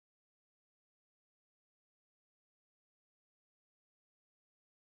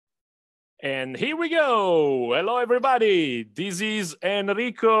And here we go. Hello, everybody. This is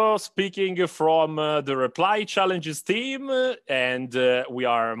Enrico speaking from the Reply Challenges team. And we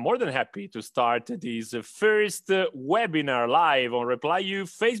are more than happy to start this first webinar live on ReplyU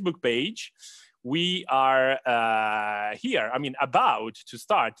Facebook page. We are about to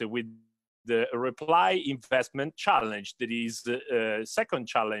start with the Reply Investment Challenge. That is the second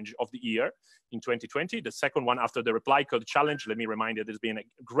challenge of the year in 2020, the second one after the Reply Code Challenge. Let me remind you, there's been a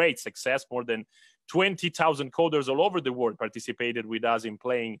great success. More than 20,000 coders all over the world participated with us in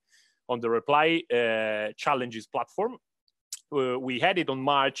playing on the Reply Challenges platform. We had it on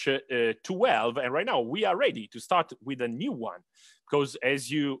March 12, and right now we are ready to start with a new one. Because as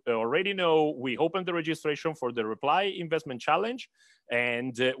you already know, we opened the registration for the Reply Investment Challenge,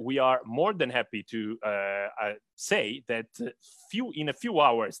 and we are more than happy to say that in a few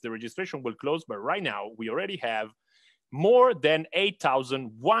hours the registration will close. But right now we already have more than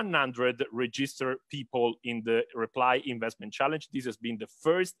 8,100 registered people in the Reply Investment Challenge. This has been the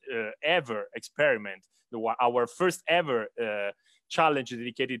first ever experiment, our first ever challenge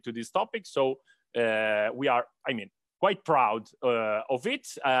dedicated to this topic. So we are, quite proud of it.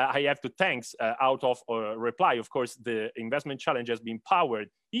 I have to thanks out of Reply. Of course, the investment challenge is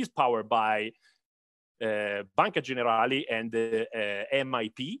powered by Banca Generali and the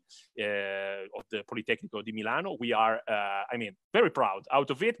MIP of the Politecnico di Milano. We are, very proud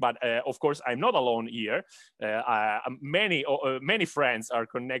out of it, but of course, I'm not alone here. Many friends are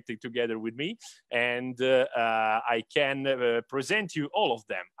connected together with me, and I can present you all of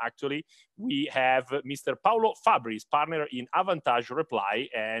them. Actually, we have Mr. Paolo Fabris, partner in Avantage Reply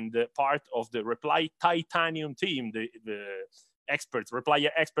and part of the Reply Titanium team, the Reply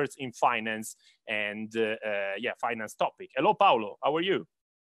experts in finance and finance topic. Hello, Paolo. How are you?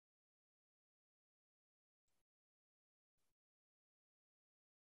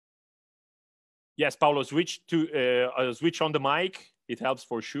 Yes, Paolo, switch on the mic. It helps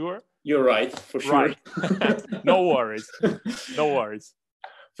for sure. You're right, for sure. Right. No worries. No worries.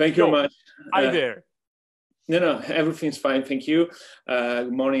 Thank you very much. Hi there. No, everything's fine. Thank you.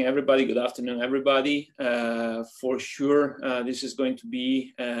 Good morning, everybody. Good afternoon, everybody. For sure, this is going to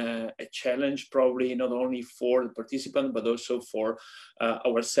be a challenge, probably not only for the participant, but also for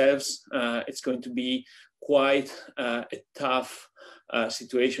ourselves. It's going to be quite a tough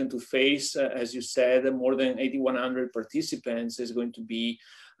situation to face. As you said, more than 8,100 participants is going to be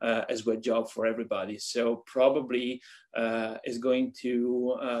a sweat job for everybody. So probably is going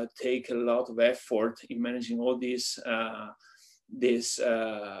to take a lot of effort in managing all this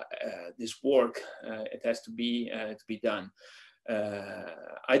work. It has to be done.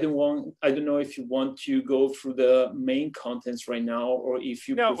 I don't know if you want to go through the main contents right now, or if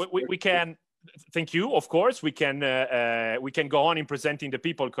you. No, we can. Thank you. Of course, we can go on in presenting the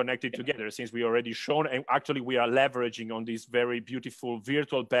people connected together, since we already shown, and actually we are leveraging on this very beautiful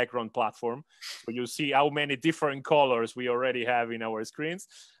virtual background platform, where you see how many different colors we already have in our screens.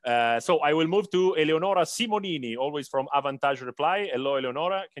 So I will move to Eleonora Simonini, always from Avantage Reply. Hello,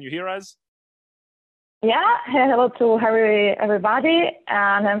 Eleonora. Can you hear us? Yeah, hello to everybody,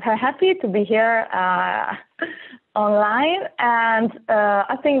 and I'm very happy to be here online. And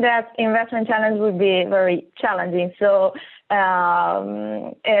I think that investment challenge will be very challenging. So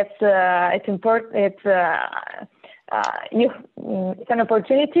it's important. It's an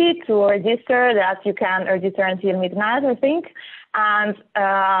opportunity to register that you can register until midnight, I think. And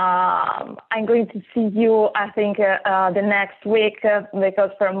I'm going to see you, I think, the next week,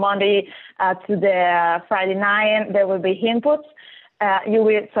 because from Monday to the Friday night, there will be inputs. You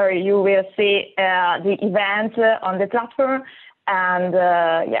will see the event on the platform, and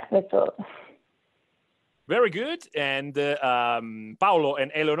that's all. Very good. And Paolo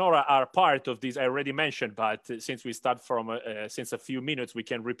and Eleonora are part of this. I already mentioned, but since we start from since a few minutes, we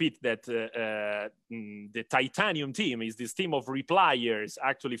can repeat that the Titanium team is this team of repliers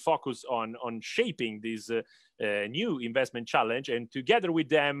actually focused on shaping this new investment challenge. And together with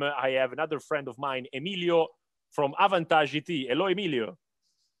them, I have another friend of mine, Emilio from Avantage IT. Hello, Emilio.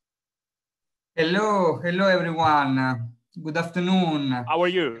 Hello everyone. Good afternoon. How are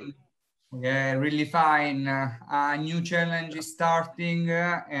you? Yeah, really fine. A new challenge is starting,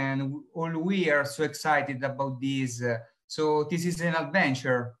 and all we are so excited about this. So this is an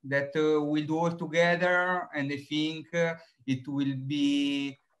adventure that we'll do all together, and I think it will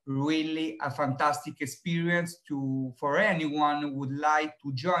be really a fantastic experience for anyone who would like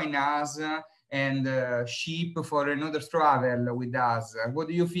to join us and ship for another travel with us. What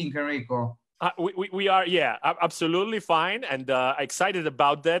do you think, Enrico? We are, yeah, absolutely fine, and excited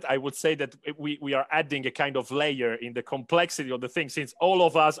about that. I would say that we are adding a kind of layer in the complexity of the thing, since all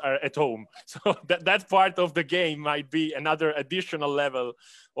of us are at home. So that part of the game might be another additional level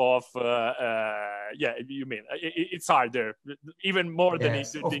of, yeah, you mean, it's harder, even more than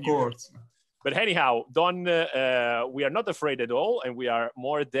of course. But anyhow, Don, we are not afraid at all, and we are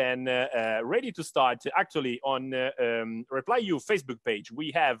more than ready to start. Actually, on ReplyU Facebook page,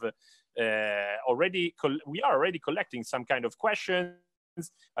 we have we are already collecting some kind of questions.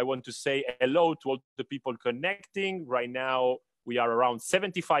 I want to say hello to all the people connecting right now. We are around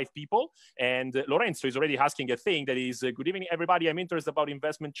 75 people, and Lorenzo is already asking a thing that is, good evening, everybody. I'm interested about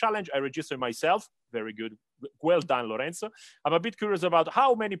investment challenge. I registered myself. Very good. Well done, Lorenzo. I'm a bit curious about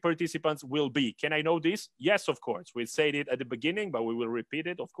how many participants will be. Can I know this? Yes, of course. We said it at the beginning, but we will repeat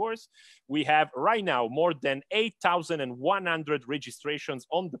it, of course. We have right now more than 8,100 registrations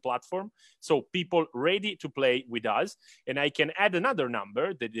on the platform. So people ready to play with us. And I can add another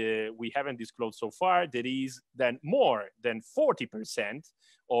number that we haven't disclosed so far. That is then more than 40%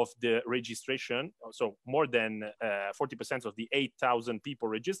 of the registration, so more than 40% of the 8,000 people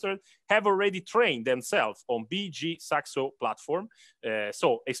registered have already trained themselves on BG Saxo platform.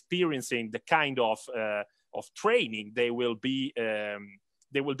 So experiencing the kind of training it will be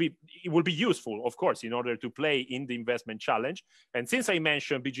useful, of course, in order to play in the investment challenge. And since I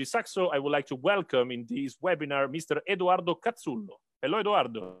mentioned BG Saxo, I would like to welcome in this webinar Mr. Edoardo Cazzullo. Hello,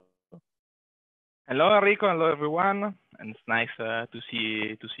 Edoardo. Hello, Enrico. Hello, everyone. And it's nice to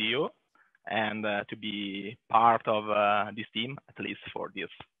see you and to be part of this team, at least for this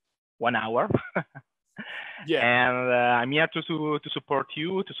 1 hour. Yeah. And I'm here to support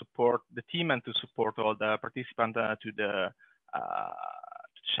you, to support the team, and to support all the participants to the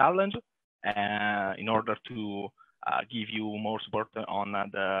challenge in order to give you more support on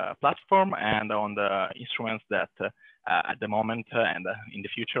the platform and on the instruments that at the moment and in the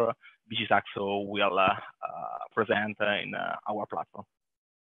future BG Saxo will present in our platform.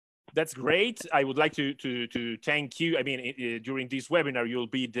 That's great. I would like to thank you. I mean, during this webinar, you'll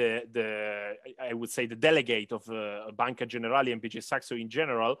be I would say the delegate of Banca Generali and BG Saxo in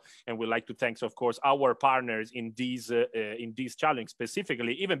general, and we'd like to thank, of course, our partners in this challenge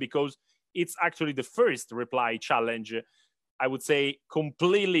specifically, even because it's actually the first reply challenge, I would say,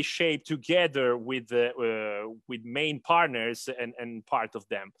 completely shaped together with main partners and part of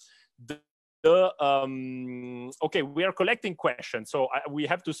them. Okay, we are collecting questions, so we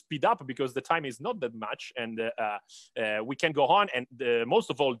have to speed up because the time is not that much, and we can go on. And most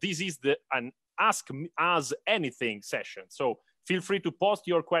of all, this is an Ask Us Anything session. So feel free to post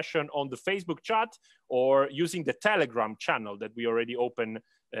your question on the Facebook chat or using the Telegram channel that we already opened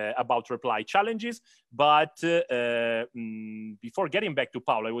about reply challenges. But before getting back to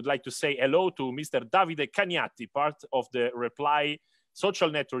Paolo, I would like to say hello to Mr. Davide Cagnati, part of the reply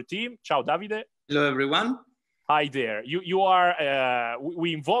social network team. Ciao, Davide. Hello, everyone. Hi there. You are,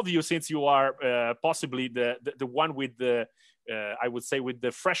 we involve you since you are possibly the one with the, I would say, with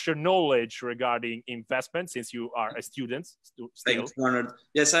the fresher knowledge regarding investment, since you are a student still. Thanks, Leonard.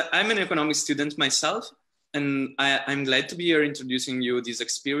 Yes, I'm an economics student myself, and I'm glad to be here introducing you this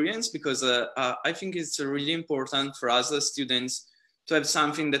experience because I think it's really important for us as students to have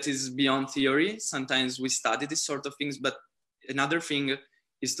something that is beyond theory. Sometimes we study these sort of things, but another thing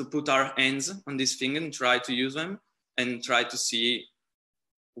is to put our hands on this thing and try to use them and try to see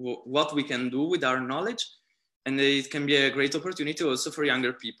what we can do with our knowledge. And it can be a great opportunity also for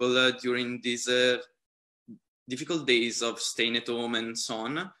younger people during these difficult days of staying at home and so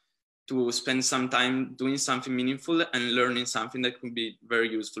on, to spend some time doing something meaningful and learning something that could be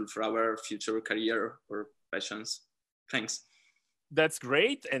very useful for our future career or passions. Thanks. That's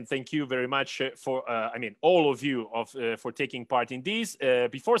great, and thank you very much for, I mean, all of you for taking part in this.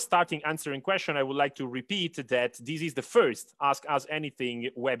 Before starting answering question, I would like to repeat that this is the first Ask Us Anything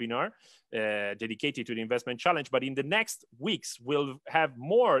webinar dedicated to the investment challenge. But in the next weeks, we'll have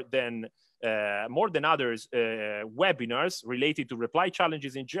more than others webinars related to reply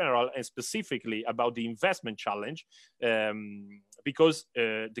challenges in general and specifically about the investment challenge. Because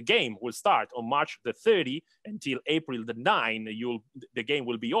the game will start on March the 30 until April the 9. The game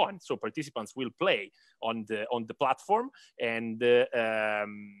will be on, so participants will play on the platform, and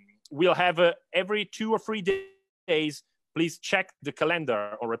we'll have every 2 or 3 days. Please check the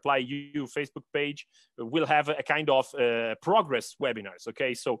calendar or ReplyU Facebook page. We'll have a kind of progress webinars,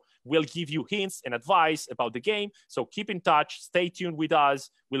 okay? So we'll give you hints and advice about the game. So keep in touch, stay tuned with us.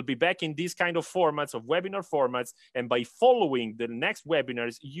 We'll be back in these kind of formats, of webinar formats. And by following the next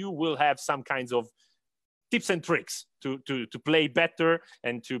webinars, you will have some kinds of tips and tricks to play better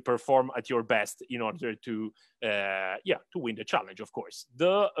and to perform at your best in order to to win the challenge, of course.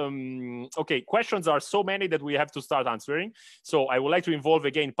 Okay, questions are so many that we have to start answering. So I would like to involve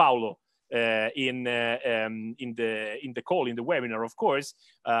again Paolo in the call, in the webinar, of course.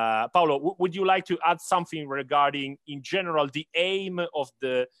 Paolo, would you like to add something regarding, in general, the aim of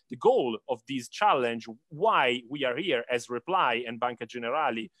the goal of this challenge? Why we are here as Reply and Banca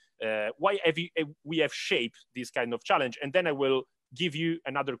Generali? Why we have shaped this kind of challenge? And then I will give you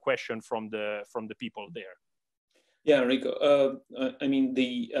another question from the people there. Yeah, Enrico. I mean,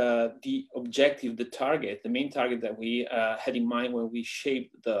 the objective, the target, the main target that we had in mind when we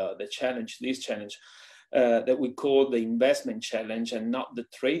shaped the challenge, this challenge, that we call the investment challenge and not the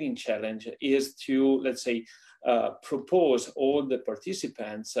trading challenge, is to, let's say, propose all the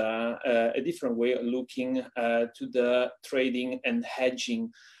participants a different way of looking to the trading and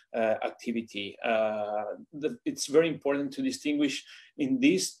hedging activity. It's very important to distinguish in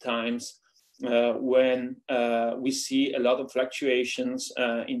these times when we see a lot of fluctuations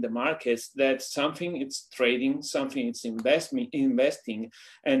in the markets, that something it's trading, something it's investing,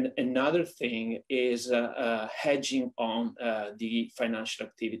 and another thing is hedging on the financial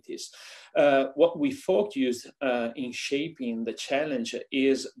activities. What we focus in shaping the challenge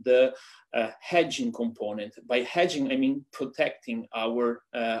is the hedging component. By hedging, I mean protecting our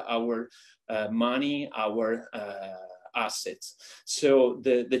money, our assets. So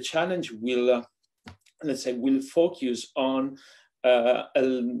the challenge will, let's say, will focus on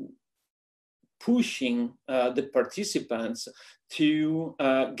pushing the participants to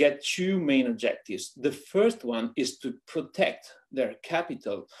get two main objectives. The first one is to protect their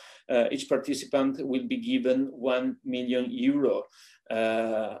capital. Each participant will be given €1 million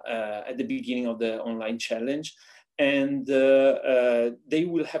at the beginning of the online challenge, and they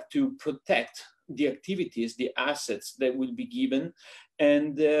will have to protect the activities, the assets that will be given.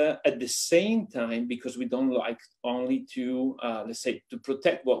 And at the same time, because we don't like only to, let's say, to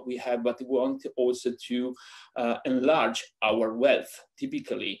protect what we have, but we want also to enlarge our wealth.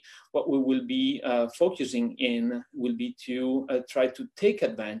 Typically, what we will be focusing in will be to try to take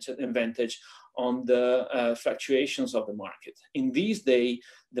advantage on the fluctuations of the market. In these days,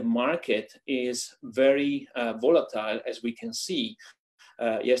 the market is very volatile, as we can see.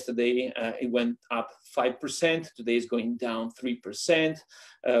 Yesterday, it went up 5%. Today is going down 3%.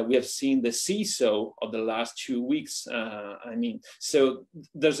 We have seen the seesaw of the last 2 weeks. So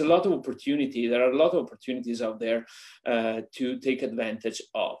there's a lot of opportunity. There are a lot of opportunities out there to take advantage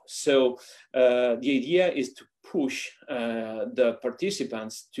of. So the idea is to push the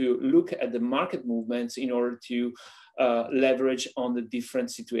participants to look at the market movements in order to leverage on the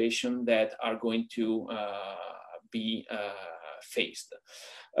different situations that are going to be faced.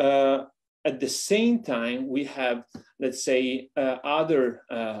 At the same time, we have, let's say, other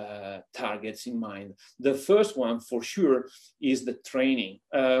targets in mind. The first one, for sure, is the training.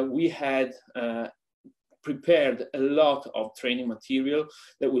 We had prepared a lot of training material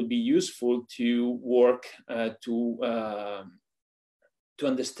that will be useful to work to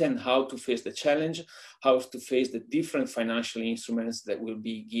understand how to face the challenge, how to face the different financial instruments that will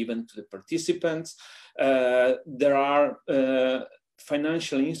be given to the participants. There are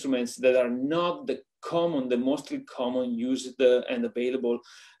financial instruments that are not the mostly common used and available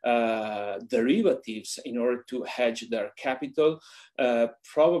derivatives in order to hedge their capital.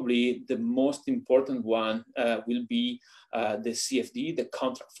 Probably the most important one will be the CFD, the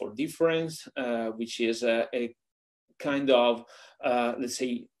contract for difference, which is a kind of, let's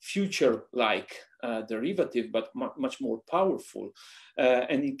say, future-like derivative, but much more powerful,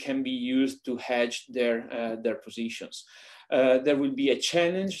 and it can be used to hedge their positions. There will be a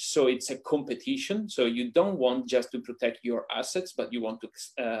challenge, so it's a competition. So you don't want just to protect your assets, but you want to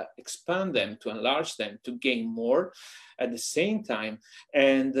expand them, to enlarge them, to gain more at the same time.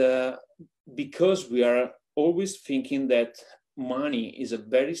 And because we are always thinking that money is a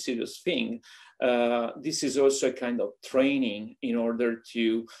very serious thing, this is also a kind of training in order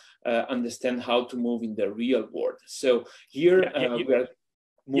to understand how to move in the real world. So here we are.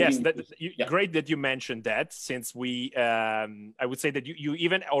 Yes, great that you mentioned that, since we, I would say that you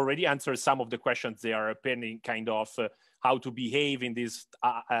even already answered some of the questions they are pending, kind of how to behave in this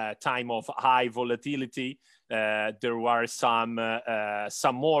time of high volatility. There were some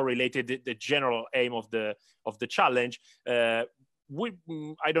more related, the general aim of the challenge. I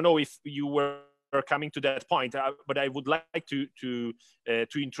don't know if you were coming to that point, but I would like to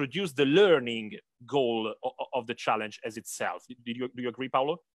introduce the learning goal of the challenge as itself. Do you agree,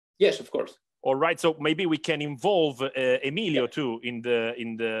 Paolo? Yes, of course. All right, so maybe we can involve Emilio too in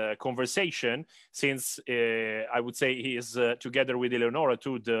the conversation, since I would say he is together with Eleonora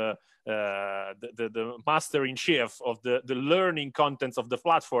too the master in chief of the learning contents of the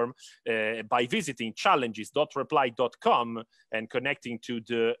platform by visiting challenges.reply.com and connecting to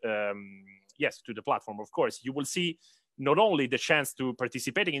the to the platform. Of course, you will see not only the chance to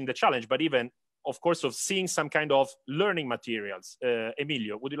participating in the challenge, but even, of course, of seeing some kind of learning materials.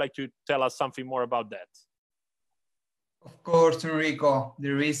 Emilio, would you like to tell us something more about that? Of course, Enrico.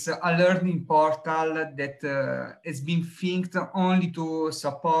 There is a learning portal that has been thinked only to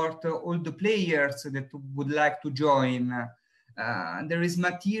support all the players that would like to join. There is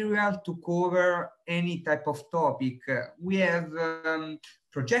material to cover any type of topic. We have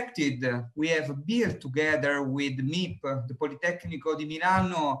projected, we have built together with MIP, the Politecnico di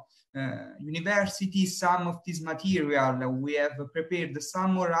Milano University, some of this material. We have prepared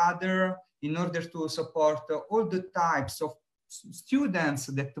some or other in order to support all the types of students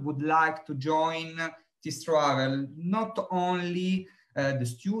that would like to join this travel, not only the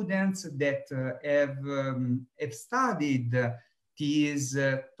students that have studied these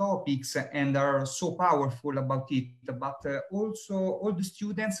topics and are so powerful about it, but also all the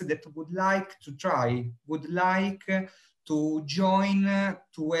students that would like to try, would like to join,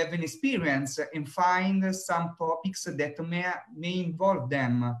 to have an experience and find some topics that may involve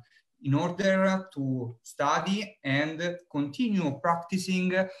them in order to study and continue practicing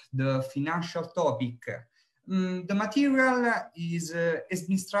the financial topic. The material has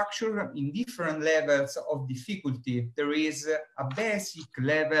been structured in different levels of difficulty. There is a basic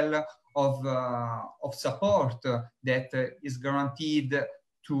level of support that is guaranteed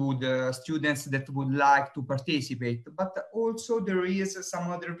to the students that would like to participate, but also there is some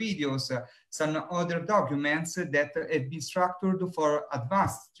other videos, some other documents that have been structured for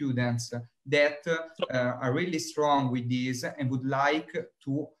advanced students that are really strong with this and would like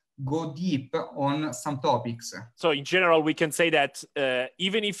to go deep on some topics. So in general, we can say that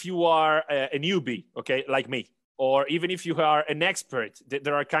even if you are a newbie, okay, like me, or even if you are an expert,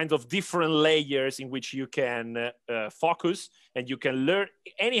 there are kind of different layers in which you can focus and you can learn.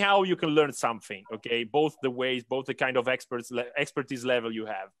 Anyhow, you can learn something, okay? Both the ways, both the kind of expertise level you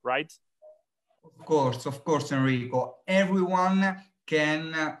have, right? Of course, Enrico. Everyone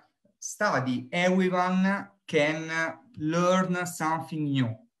can study. Everyone can learn something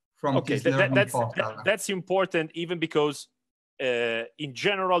new from this learning portal. That's important, even because in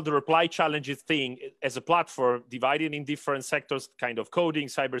general, the Reply Challenges thing as a platform divided in different sectors, kind of coding,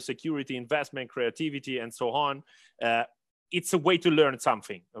 cybersecurity, investment, creativity, and so on. It's a way to learn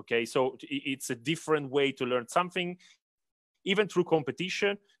something, okay? So it's a different way to learn something, even through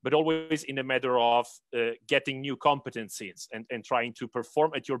competition, but always in a matter of getting new competencies and trying to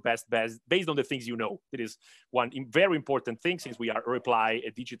perform at your best based on the things you know. It is one very important thing, since we are Reply,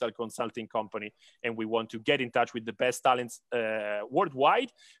 a digital consulting company, and we want to get in touch with the best talents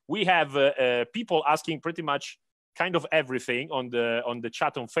worldwide. We have people asking pretty much kind of everything on the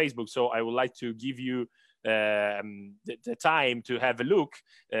chat on Facebook. So I would like to give you the time to have a look.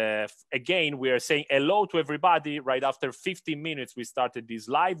 Again, we are saying hello to everybody. Right after 15 minutes, we started this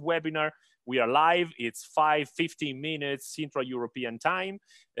live webinar. We are live. It's 5:15 minutes Central European time.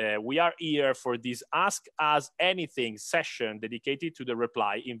 We are here for this Ask Us Anything session dedicated to the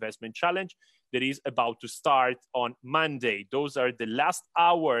Reply Investment Challenge that is about to start on Monday. Those are the last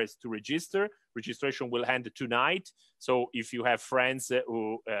hours to register. Registration will end tonight. So if you have friends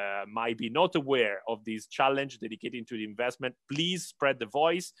who might be not aware of this challenge dedicated to the investment, please spread the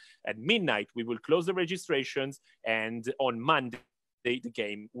voice. At midnight, we will close the registrations, and on Monday, the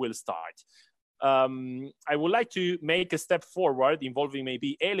game will start. I would like to make a step forward involving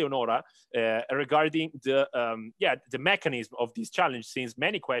maybe Eleonora regarding the mechanism of this challenge, since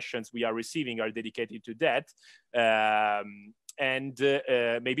many questions we are receiving are dedicated to that. And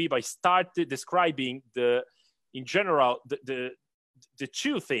maybe by start describing in general the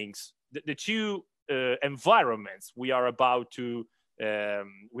two things, the two environments we are about to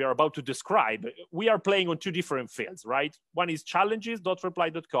describe. We are playing on two different fields, right? One is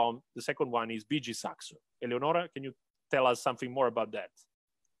challenges.reply.com. The second one is BG Saxo. Eleonora, can you tell us something more about that?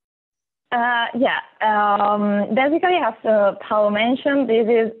 Basically, as Paolo mentioned, this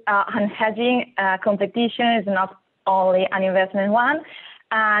is an hedging competition. It's not only an investment one.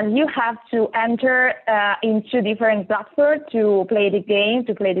 And you have to enter into different platforms to play the game,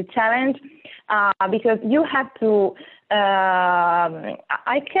 to play the challenge, because you have to.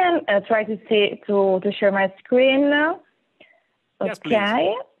 I can try to share my screen now. Yes,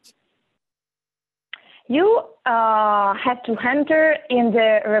 okay. please. you have to enter in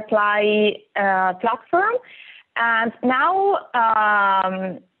the reply platform, and now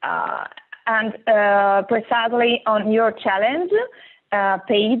precisely on your challenge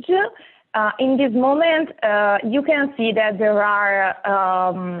page. In this moment, you can see that there are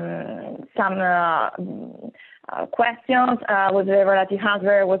some questions with the relative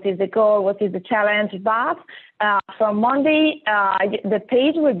answer, what is the goal, what is the challenge, but from Monday, the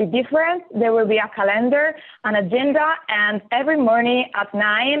page will be different. There will be a calendar, an agenda, and every morning at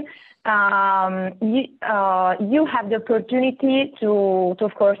 9, you have the opportunity to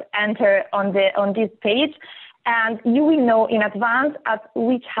of course, enter on this page, and you will know in advance at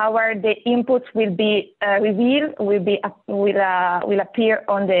which hour the inputs will be revealed, will appear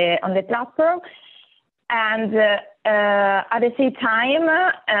on the platform. And at the same time,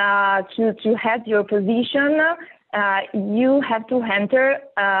 to have your position, you have to enter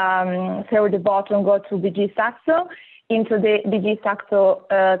through the bottom, go to BG Saxo, into the BG Saxo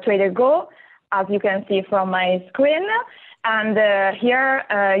Trader Go, as you can see from my screen. And here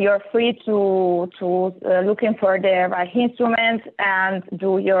you're free to looking for the right instrument and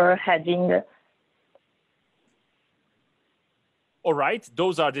do your hedging. All right,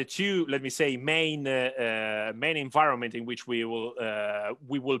 those are the two, let me say, main environment in which we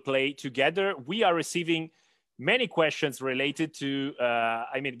will play together. We are receiving many questions related to.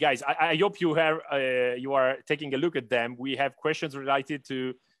 I mean, guys, I hope you are taking a look at them. We have questions related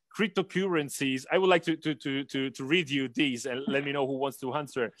to cryptocurrencies. I would like to read you these and let me know who wants to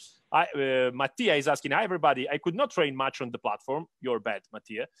answer. Mattia is asking, hi everybody, I could not train much on the platform. You're bad,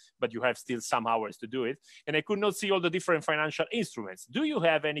 Mattia, but you have still some hours to do it. And I could not see all the different financial instruments. Do you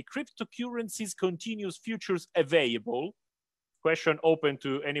have any cryptocurrencies continuous futures available? Question open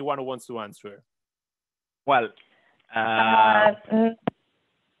to anyone who wants to answer. Well,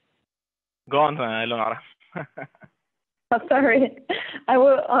 go on, Eleonora. Oh, sorry, I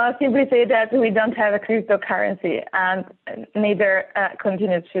will simply say that we don't have a cryptocurrency and neither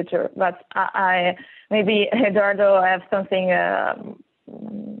continuous future. But I maybe Eduardo have something.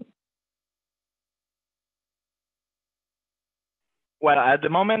 Well, at the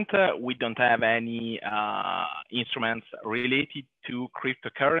moment, we don't have any instruments related to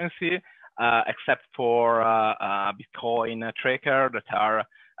cryptocurrency, except for Bitcoin tracker that are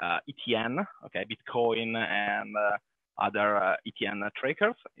ETN, okay, Bitcoin and other ETN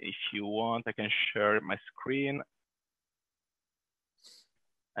trackers. If you want, I can share my screen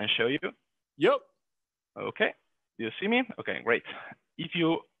and show you. Yep. Okay, do you see me? Okay, great. If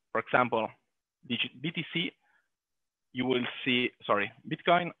you, for example, BTC, you will see, sorry,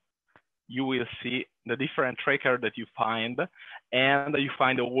 Bitcoin, you will see the different tracker that you find, and you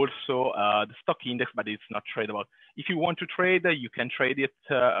find also the stock index, but it's not tradable. If you want to trade, you can trade it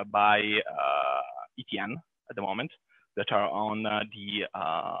by ETN at the moment that are on the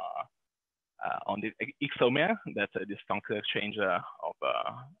XOME, that's the stock exchange of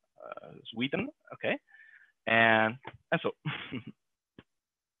Sweden. Okay, and so.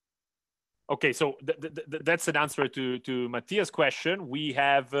 Okay, so that's an answer to Mattia's question. We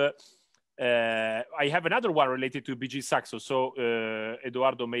have, I have another one related to BG Saxo. So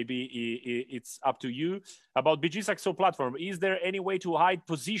Eduardo, maybe it's up to you. About BG Saxo platform, is there any way to hide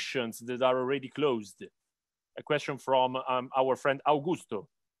positions that are already closed? A question from our friend Augusto.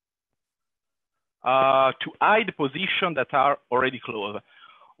 To hide positions that are already closed.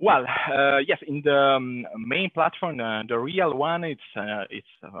 Well, yes, in the main platform, the real one, it's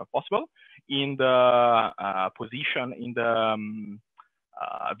possible. In the position, in the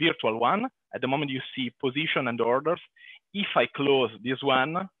virtual one, at the moment you see position and orders. If I close this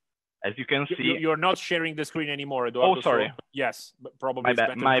one, as you can see, you're not sharing the screen anymore, Eduardo. Oh, sorry. So yes, probably.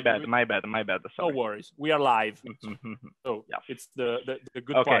 My bad. Sorry. No worries. We are live. So yeah, it's the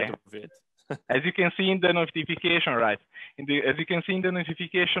good part of it. As you can see in the notification, right? As you can see in the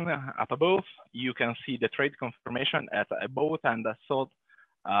notification up above, you can see the trade confirmation at bought and sold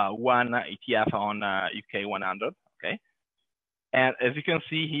one ETF on UK 100. Okay, and as you can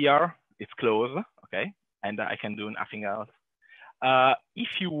see here, it's closed. Okay, and I can do nothing else.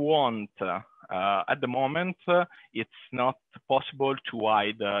 If you want, at the moment, it's not possible to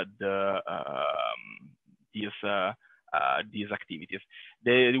hide these activities.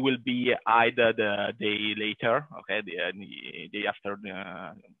 They will be either the day later, okay, the day after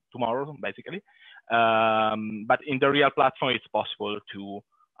tomorrow, basically. But in the real platform, it's possible to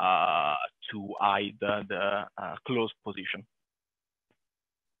hide the closed position.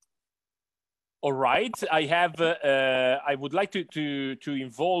 All right, I have. I would like to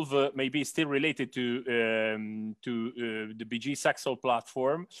involve maybe still related to the BG Saxo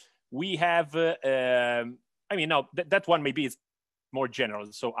platform. we have, I mean, no, that one maybe is more general,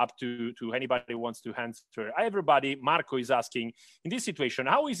 so up to anybody who wants to answer. Everybody, Marco is asking, in this situation,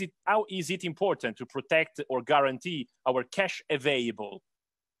 how is it important to protect or guarantee our cash available?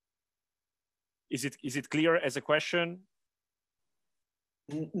 Is it clear as a question?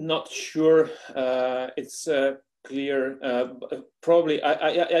 Not sure. It's clear. Probably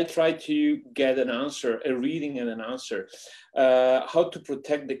I try to get an answer, a reading and an answer. How to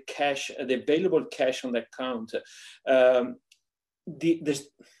protect the cash, the available cash on the account.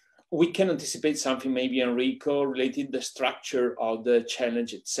 We can anticipate something, maybe Enrico, related to the structure of the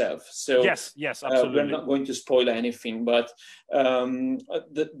challenge itself. So yes, absolutely. We're not going to spoil anything, but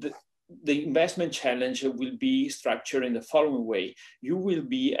the investment challenge will be structured in the following way. You will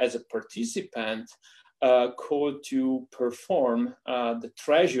be, as a participant, called to perform the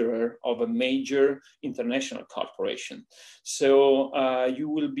treasurer of a major international corporation. So you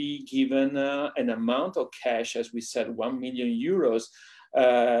will be given an amount of cash, as we said, 1 million euros,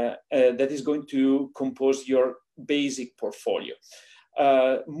 that is going to compose your basic portfolio.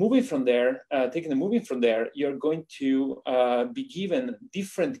 Moving from there, you're going to be given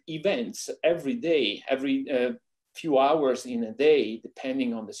different events every day, every few hours in a day,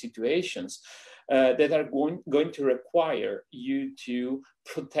 depending on the situations, that are going to require you to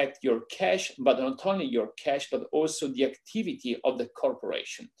protect your cash, but not only your cash, but also the activity of the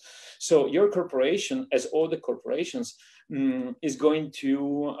corporation. So your corporation, as all the corporations, is going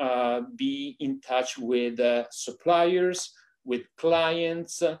to be in touch with suppliers, with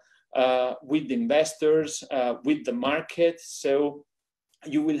clients, with investors, with the market. So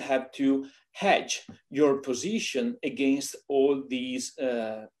you will have to hedge your position against all these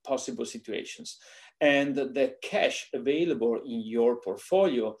possible situations. And the cash available in your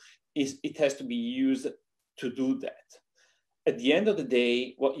portfolio, it has to be used to do that. At the end of the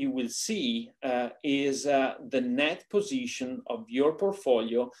day, what you will see is the net position of your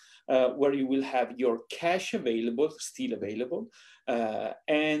portfolio, where you will have your cash available, still available,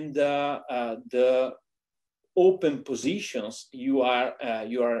 and the open positions you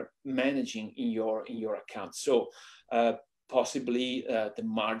are managing in your account. So possibly the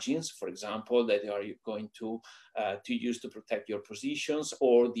margins, for example, that are you going to use to protect your positions,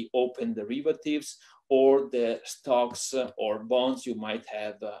 or the open derivatives, or the stocks or bonds you might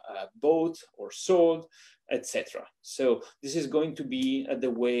have bought or sold, etc. So this is going to be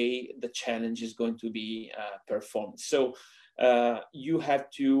the way the challenge is going to be performed. So you have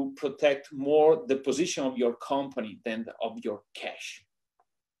to protect more the position of your company than of your cash.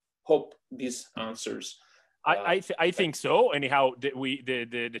 Hope this answers. I think so. Anyhow,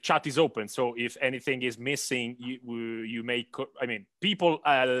 the chat is open, so if anything is missing, you may. I mean, people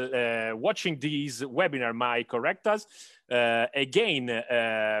watching this webinar might correct us. Again,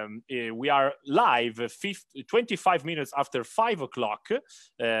 we are live 25 minutes after 5 o'clock.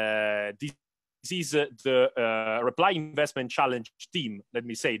 This is the Reply Investment Challenge team, let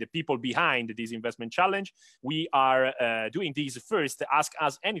me say, the people behind this investment challenge. We are doing this first Ask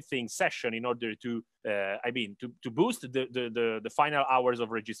Us Anything session in order to, to boost the final hours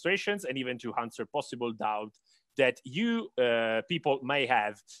of registrations and even to answer possible doubt that you people may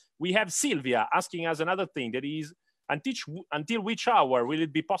have. We have Sylvia asking us another thing, that is, until which hour will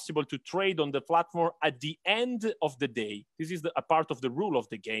it be possible to trade on the platform at the end of the day? This is a part of the rule of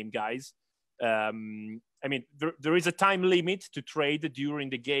the game, guys. I mean, there is a time limit to trade during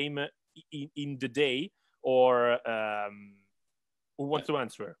the game in the day, or who wants to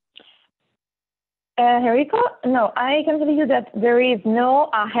answer? Enrico? No, I can tell you that there is no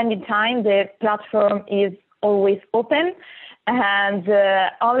handy time. The platform is always open, and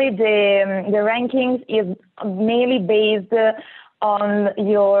only the rankings is mainly based on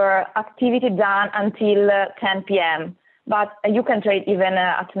your activity done until 10 p.m. But you can trade even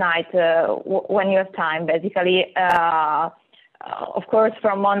at night when you have time, basically, of course,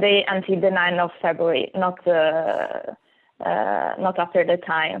 from Monday until the 9th of February, not after the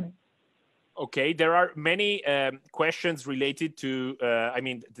time. Okay, there are many questions related to,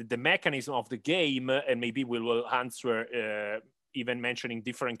 the mechanism of the game, and maybe we will answer even mentioning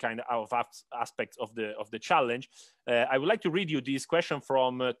different kind of aspects of the challenge. I would like to read you this question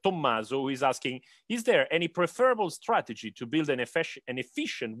from Tommaso, who is asking, is there any preferable strategy to build an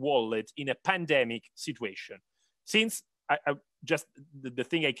efficient wallet in a pandemic situation? Since the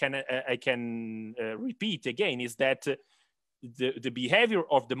thing I can repeat again is that the behavior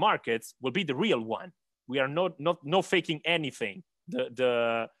of the markets will be the real one. We are not faking anything.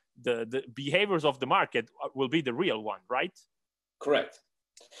 The behaviors of the market will be the real one, right? Correct.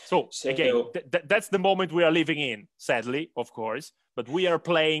 So again, that's the moment we are living in, sadly, of course, but we are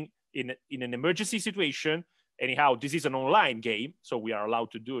playing in an emergency situation. Anyhow, this is an online game, so we are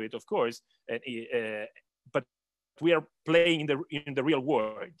allowed to do it, of course. But we are playing in the real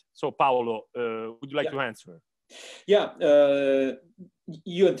world. So, Paolo, would you like to answer? Yeah,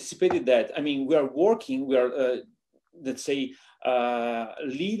 you anticipated that. I mean, we are working. We are, let's say,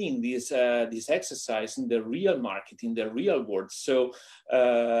 leading this exercise in the real market, in the real world. So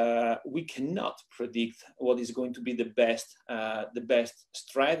we cannot predict what is going to be the best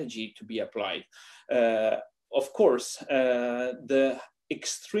strategy to be applied. Of course, the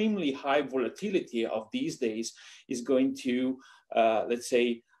extremely high volatility of these days is going to, let's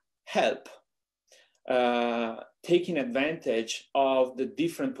say, help taking advantage of the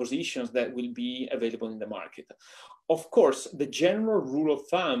different positions that will be available in the market. Of course, the general rule of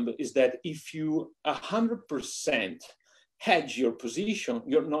thumb is that if you 100% hedge your position,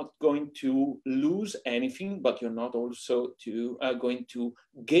 you're not going to lose anything, but you're not also going to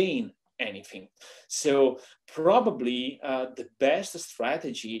gain anything. So probably the best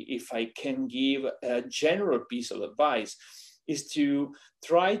strategy, if I can give a general piece of advice, is to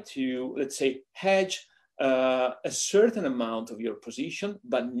try to, let's say, hedge a certain amount of your position,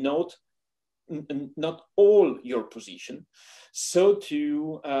 but not all your position. So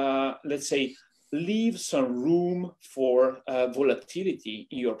to, let's say, leave some room for volatility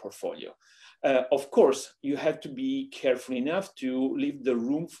in your portfolio. Of course, you have to be careful enough to leave the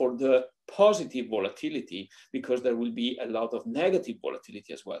room for the positive volatility, because there will be a lot of negative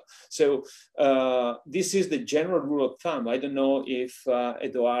volatility as well. So this is the general rule of thumb. I don't know if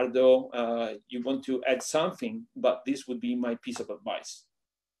Edoardo, you want to add something, but this would be my piece of advice.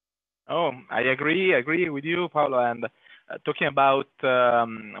 Oh, I agree with you, Paolo. And talking about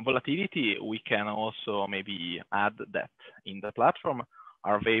volatility, we can also maybe add that in the platform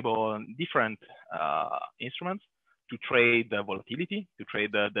are available different instruments to trade the volatility, to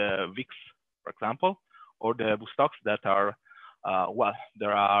trade the VIX, for example, or the BOOST stocks that are, well,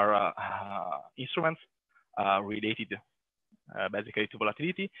 there are instruments related basically to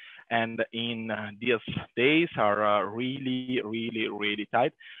volatility, and in these days are really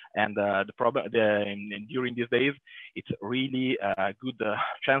tight. And the problem during these days, it's really a good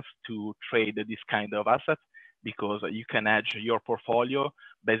chance to trade this kind of assets, because you can hedge your portfolio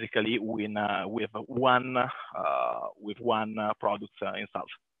basically with one product installed.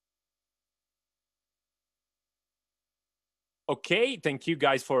 Okay, thank you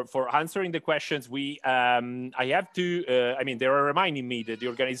guys for answering the questions. I have to, I mean, they are reminding me that the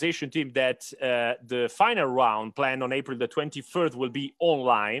organization team that the final round planned on April the 23rd will be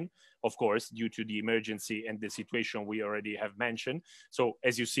online, of course, due to the emergency and the situation we already have mentioned. So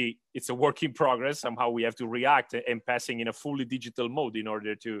as you see, it's a work in progress. Somehow we have to react and passing in a fully digital mode in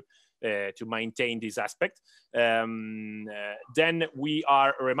order to maintain this aspect. Then we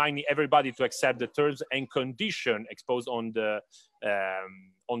are reminding everybody to accept the terms and condition exposed on the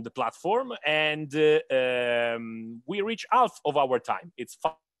platform. And we reach half of our time. It's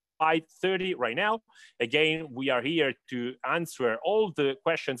 5:30 right now. Again, we are here to answer all the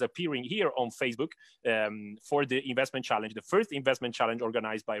questions appearing here on Facebook for the investment challenge, the first investment challenge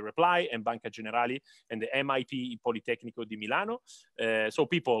organized by Reply and Banca Generali and the MIT Politecnico di Milano. So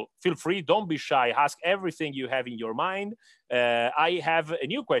people, feel free, don't be shy, ask everything you have in your mind. I have a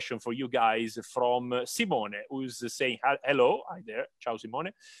new question for you guys from Simone, who's saying, hello, hi there, ciao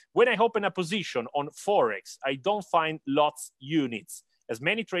Simone. When I open a position on Forex, I don't find lots units, as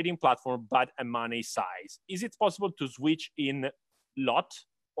many trading platforms, but a money size. Is it possible to switch in lot?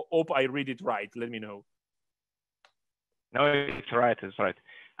 Hope I read it right. Let me know. No, it's right. It's right.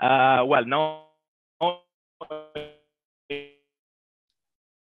 Well, no.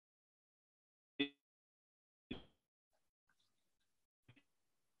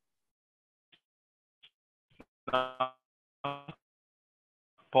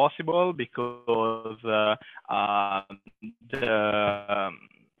 Possible, because the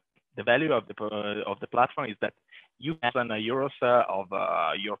value of the platform is that you have €1,000 of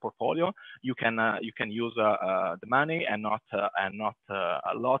your portfolio. You can use the money and not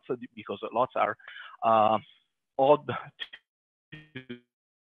lots, because lots are odd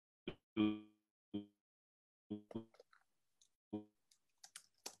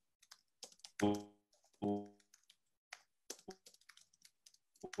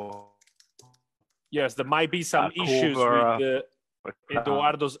Yes, there might be some issues with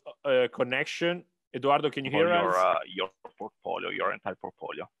Edoardo's connection. Eduardo, can you hear us? Your portfolio, your entire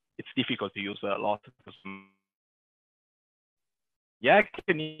portfolio. It's difficult to use a lot. Yeah,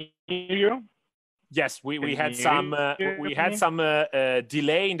 can you hear you? Yes, we had some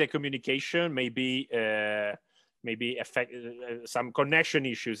delay in the communication. Maybe maybe affect some connection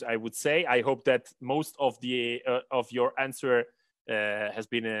issues, I would say. I hope that most of the of your answer has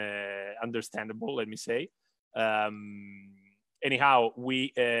been understandable, let me say. Anyhow,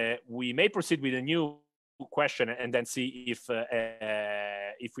 we may proceed with a new question and then see if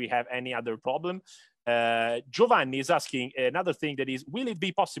we have any other problem. Giovanni is asking another thing, that is, will it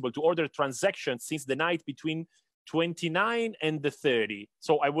be possible to order transactions since the night between 29 and the 30?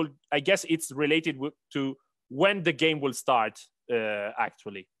 So I guess it's related to when the game will start,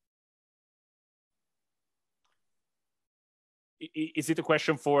 actually. Is it a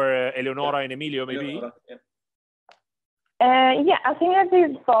question for Eleonora and Emilio, maybe? Eleonora, yeah. Yeah, I think that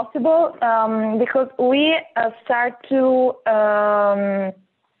is possible because we start to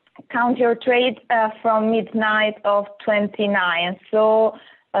count your trade from midnight of 29. So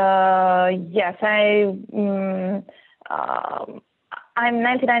yes, I'm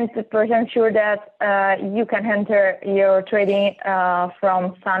 99% sure that you can enter your trading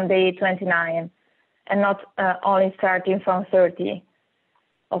from Sunday 29 and not only starting from 30.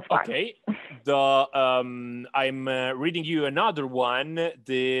 Okay. I'm reading you another one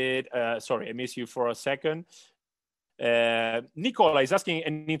that, sorry, I missed you for a second. Nicola is asking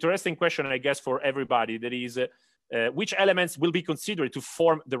an interesting question, I guess, for everybody. That is, which elements will be considered to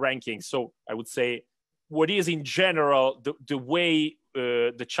form the ranking? So I would say, what is in general the way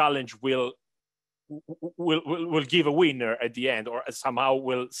the challenge will give a winner at the end, or somehow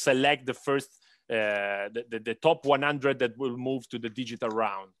will select the first, the top 100 that will move to the digital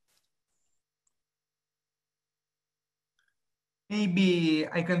round? Maybe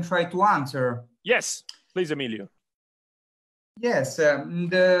I can try to answer. Yes, please, Emilio. Yes,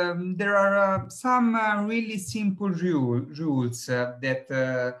 there are some really simple rules that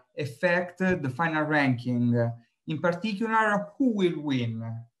affect the final ranking. In particular, who will win?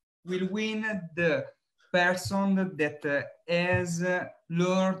 Will win the person that has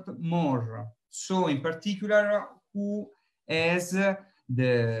learned more. So, in particular, who has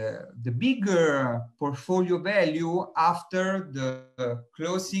the bigger portfolio value after the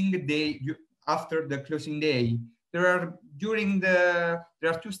closing day. There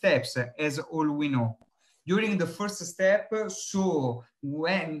are two steps, as all we know. During the first step, so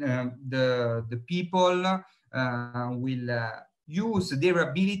when the people will use their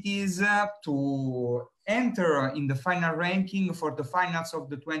abilities to enter in the final ranking for the finals of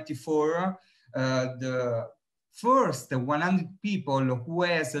the 24, the first 100 people who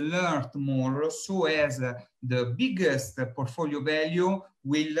has learned more, so as the biggest portfolio value,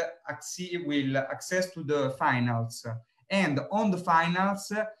 will access to the finals. And on the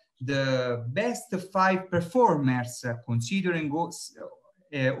finals, the best 5 performers, considering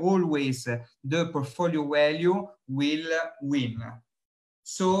always the portfolio value, will win.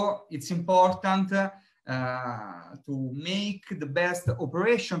 So it's important to make the best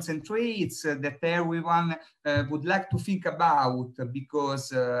operations and trades that everyone would like to think about,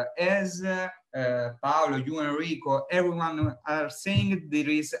 because as Paolo, you, Enrico, everyone are saying, there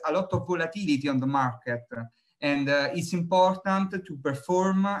is a lot of volatility on the market, and it's important to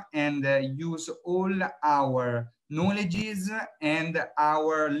perform and use all our knowledges and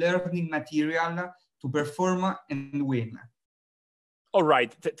our learning material to perform and win. All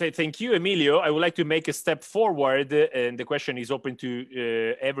right. Thank you, Emilio. I would like to make a step forward, and the question is open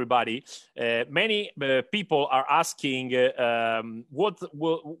to everybody. Many people are asking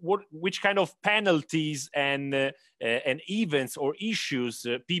which kind of penalties and events or issues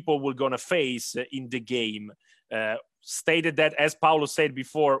people will gonna face in the game. Stated that, as Paolo said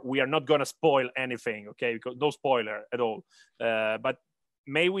before, we are not gonna spoil anything, okay? Because no spoiler at all. But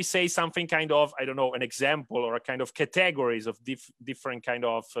may we say something kind of, I don't know, an example or a kind of categories of different kind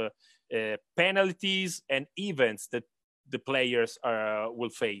of penalties and events that the players will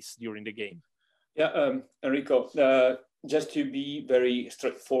face during the game? Yeah, Enrico, just to be very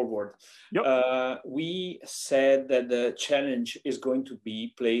straightforward, yep. We said that the challenge is going to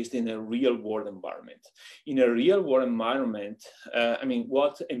be placed in a real world environment. In a real world environment, I mean,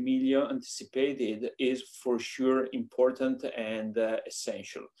 what Emilio anticipated is for sure important and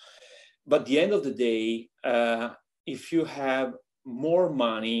essential. But at the end of the day, if you have more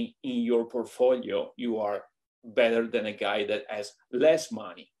money in your portfolio, you are better than a guy that has less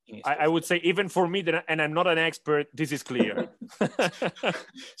money. I would say, even for me, and I'm not an expert, this is clear.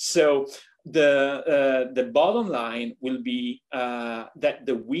 So The bottom line will be that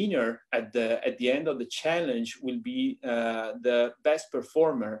the winner at the end of the challenge will be the best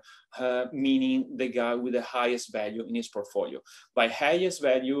performer, meaning the guy with the highest value in his portfolio. By highest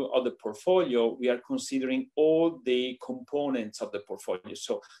value of the portfolio, we are considering all the components of the portfolio.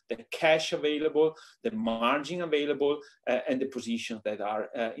 So the cash available, the margin available, and the positions that are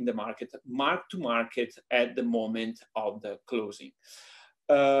in the market, mark to market at the moment of the closing.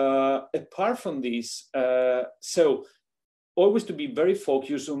 Apart from this, so always to be very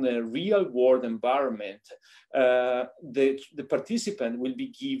focused on the real world environment, the participant will be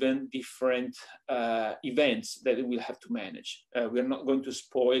given different events that they will have to manage. We are not going to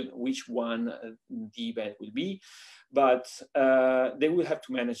spoil which one the event will be, but they will have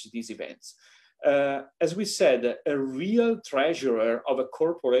to manage these events. As we said, a real treasurer of a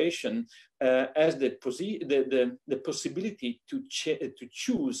corporation has the possibility to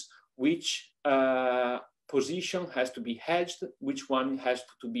choose which position has to be hedged, which one has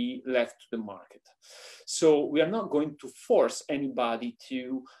to be left to the market. So we are not going to force anybody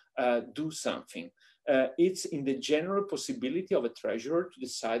to do something. It's in the general possibility of a treasurer to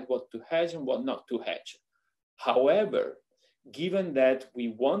decide what to hedge and what not to hedge. However, given that we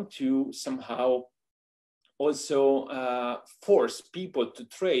want to somehow also force people to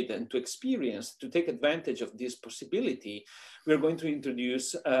trade and to experience, to take advantage of this possibility, we're going to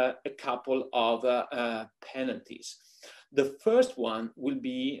introduce a couple of penalties. The first one will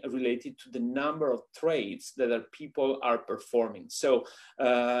be related to the number of trades that people are performing. So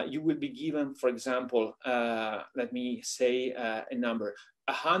you will be given, for example, let me say a number,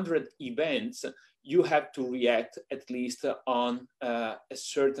 100 events. You have to react at least on a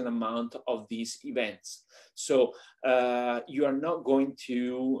certain amount of these events. So you are not going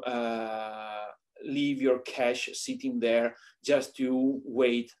to leave your cash sitting there just to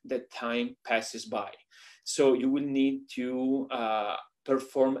wait that time passes by. So you will need to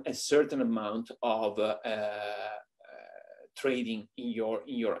perform a certain amount of trading in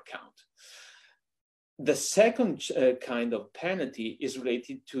your account. The second kind of penalty is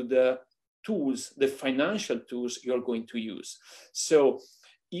related to the tools, the financial tools you're going to use. So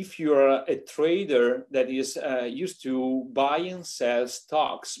if you're a trader that is used to buy and sell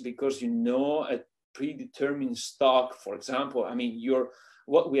stocks because you know a predetermined stock, for example, I mean,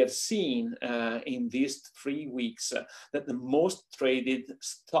 what we have seen in these 3 weeks, that the most traded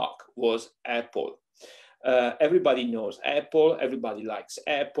stock was Apple. Everybody knows Apple, everybody likes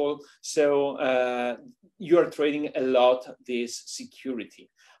Apple. So you're trading a lot this security.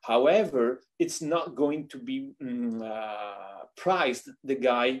 However, it's not going to be priced the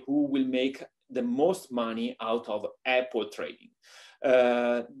guy who will make the most money out of Apple trading.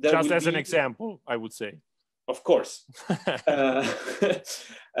 Just as an example, I would say. Of course.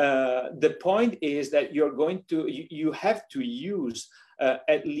 The point is that you have to use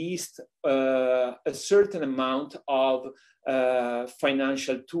at least a certain amount of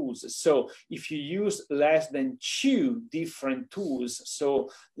financial tools. So if you use less than 2 different tools, so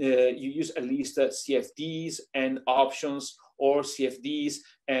you use at least CFDs and options, or CFDs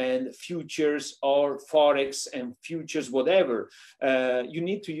and futures, or Forex and futures, whatever. You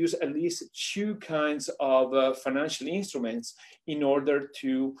need to use at least 2 kinds of financial instruments in order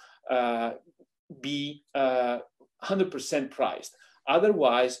to be 100% priced.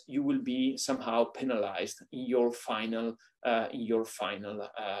 Otherwise, you will be somehow penalized in your final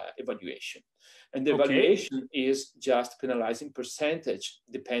evaluation. And the evaluation is just penalizing percentage,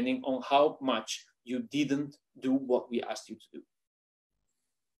 depending on how much you didn't do what we asked you to do.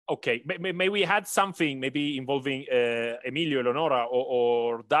 Okay, may we had something maybe involving Emilio, Eleonora,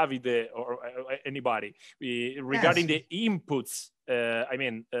 or Davide, or anybody regarding the inputs. I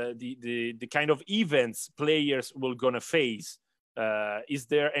mean, the kind of events players will gonna face. Is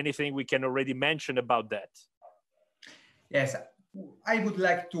there anything we can already mention about that? Yes, I would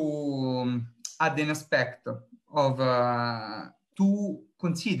like to add an aspect of to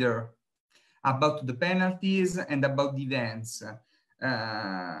consider about the penalties and about the events.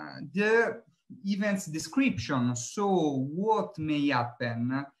 The events description, so what may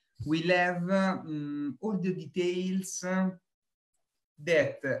happen, will have all the details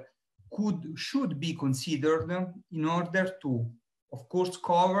that should be considered in order to, of course,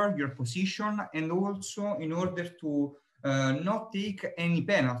 cover your position, and also in order to not take any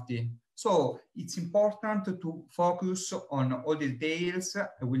penalty. So it's important to focus on all the details.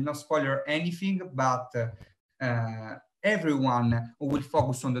 I will not spoil anything, but everyone will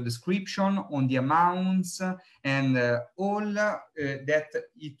focus on the description, on the amounts, and all that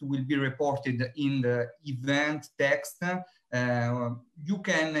it will be reported in the event text you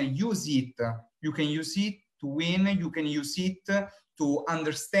can use it. You can use it to win. You can use it to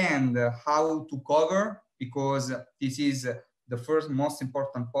understand how to cover, because this is the first most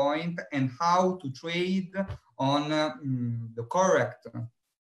important point, and how to trade on the correct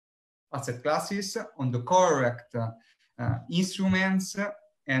asset classes, on the correct instruments.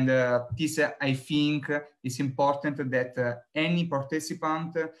 And this, I think, is important that any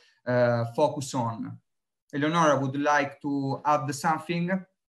participant focus on. Eleonora, would you like to add something?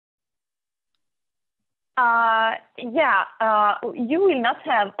 Yeah, you will not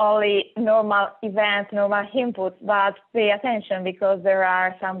have only normal events, normal inputs, but pay attention, because there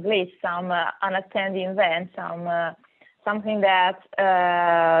are some glitches, some unattended events, something that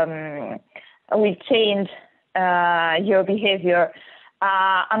will change your behavior.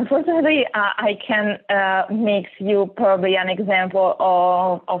 Unfortunately, I can make you probably an example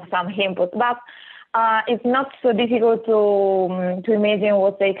of some inputs, but it's not so difficult to imagine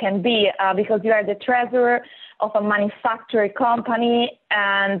what they can be, because you are the treasurer of a manufacturing company,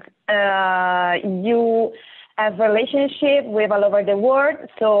 and you have relationship with all over the world.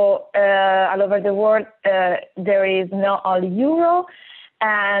 So all over the world, there is not only euro,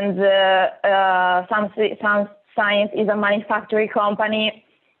 and some science is a manufacturing company.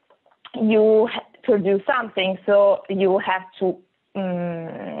 You produce something, so you have to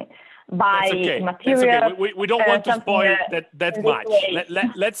buy material. Okay. We don't want to spoil that much.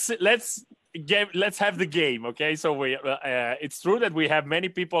 Let's have the game, okay? So it's true that we have many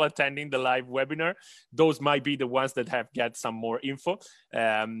people attending the live webinar. Those might be the ones that have got some more info.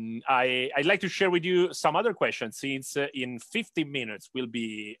 I'd like to share with you some other questions, since in 15 minutes will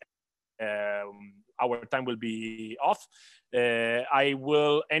be our time will be off. I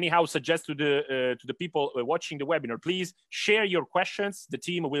will anyhow suggest to the people watching the webinar, please share your questions. The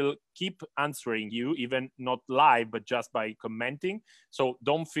team will keep answering you, even not live, but just by commenting. So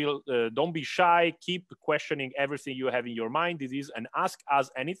don't be shy. Keep questioning everything you have in your mind. This is an Ask Us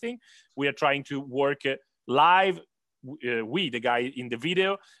Anything. We are trying to work live. The guy in the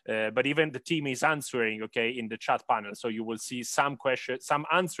video, but even the team is answering, okay, in the chat panel. So you will see some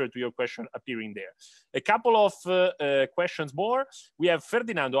answer to your question appearing there. A couple of questions more. We have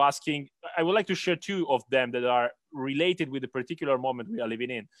Ferdinando asking, I would like to share two of them that are related with the particular moment we are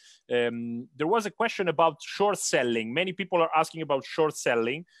living in. There was a question about short selling. Many people are asking about short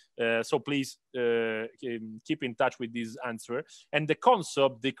selling. So please keep in touch with this answer. And the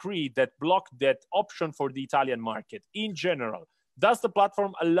Consob decree that blocked that option for the Italian market in general. Does the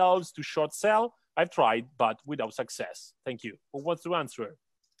platform allows to short sell? I've tried, but without success. Thank you. Who wants to answer?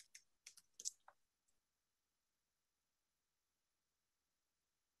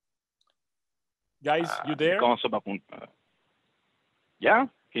 Guys, you there? Yeah,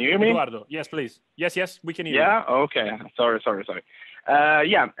 can you hear me? Eduardo, yes, please. Yes, we can hear you. Yeah, okay. Sorry. As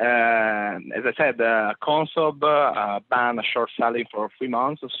I said, Consob banned short selling for 3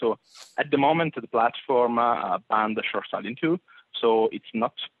 months. So at the moment, the platform banned short selling too. So it's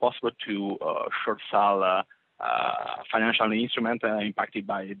not possible to short sell financial instrument impacted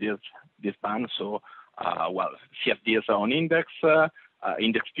by this ban. So, CFDs on index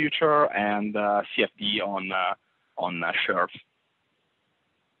future, and CFD on shares.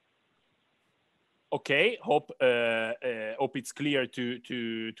 Okay, hope it's clear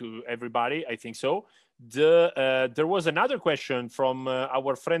to everybody. I think so. There was another question from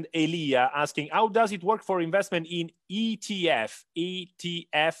our friend Elia asking, how does it work for investment in ETF,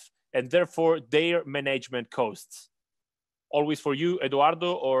 and therefore their management costs? Always for you,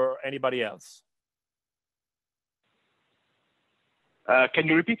 Eduardo, or anybody else? Can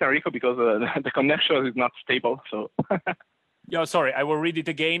you repeat, Enrico, because the connection is not stable, so... Yeah, sorry, I will read it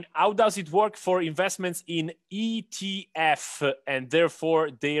again. How does it work for investments in ETF and therefore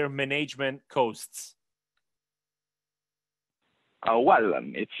their management costs?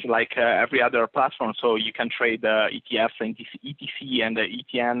 It's like every other platform. So you can trade ETFs and ETC and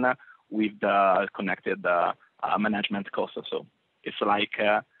ETN with the connected management costs. So it's like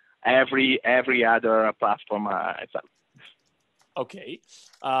every other platform itself. Okay.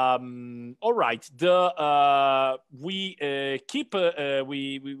 All right. We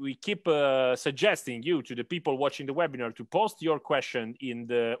keep suggesting you to the people watching the webinar to post your question in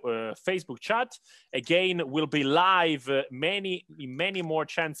the Facebook chat. Again, we'll be live many more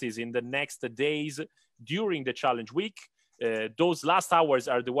chances in the next days during the challenge week. Those last hours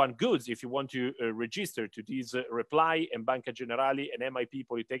are the one goods if you want to register to this Reply and Banca Generali and MIP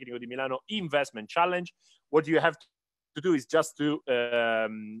Politecnico di Milano investment challenge. What you have to do is just to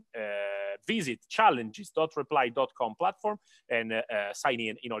visit challenges.reply.com platform and sign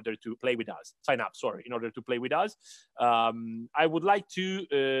in order to play with us. Sign up, sorry, in order to play with us. I would like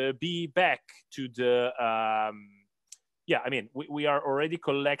to be back to the... yeah, I mean, we are already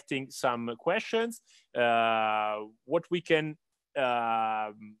collecting some questions. What we can...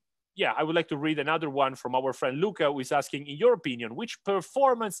 yeah, I would like to read another one from our friend Luca, who is asking, in your opinion, which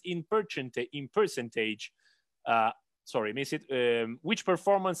performance in percentage, sorry, miss it, which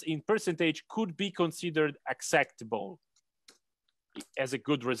performance in percentage could be considered acceptable as a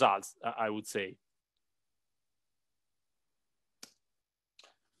good result, I would say?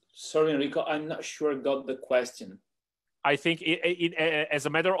 Sorry, Enrico, I'm not sure I got the question. I think as a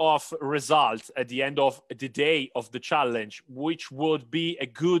matter of result at the end of the day of the challenge, which would be a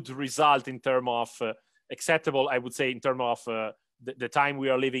good result in terms of acceptable, I would say, in terms of the time we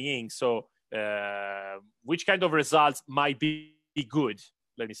are living in. So which kind of results might be good,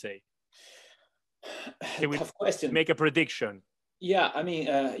 let me say? Can we Tough question. Make a prediction? Yeah, I mean,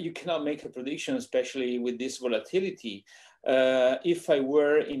 you cannot make a prediction, especially with this volatility. If I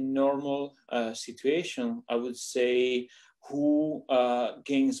were in normal situation, I would say who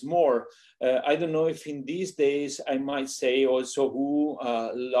gains more. I don't know if in these days I might say also who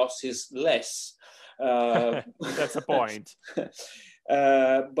loses less. That's the point.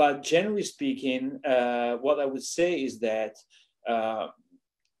 But generally speaking, what I would say is that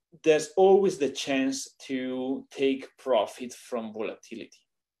there's always the chance to take profit from volatility,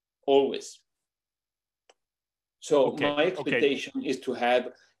 always. So my expectation is to have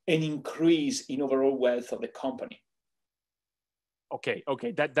an increase in overall wealth of the company. Okay,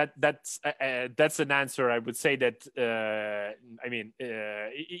 that's an answer. I would say that I mean,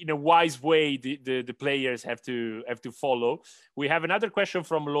 in a wise way, the players have to follow. We have another question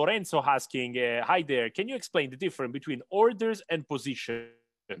from Lorenzo asking, "Hi there, can you explain the difference between orders and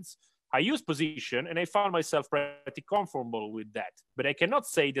positions? I use position and I found myself pretty comfortable with that, but I cannot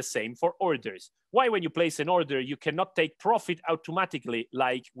say the same for orders. Why, when you place an order, you cannot take profit automatically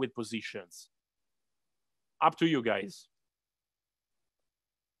like with positions?" Up to you guys.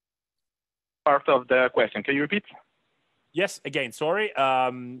 Part of the question. Can you repeat? Yes, again, sorry.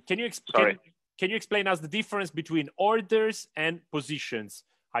 Can you explain us the difference between orders and positions?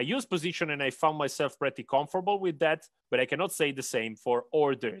 I use position and I found myself pretty comfortable with that, but I cannot say the same for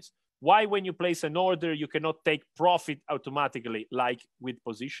orders. Why, when you place an order, you cannot take profit automatically like with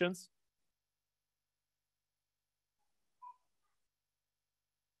positions?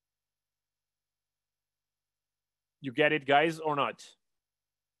 You get it, guys, or not?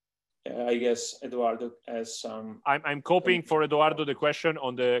 I guess Eduardo has some... I'm copying for Eduardo the question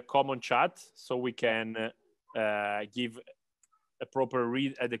on the common chat so we can give a proper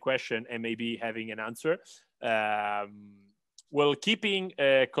read at the question and maybe having an answer. Well, keeping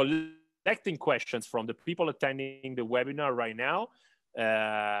collecting questions from the people attending the webinar right now.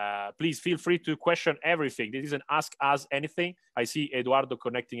 Please feel free to question everything. This isn't ask us anything. I see Eduardo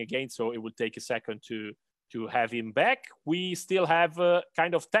connecting again, so it will take a second to have him back. We still have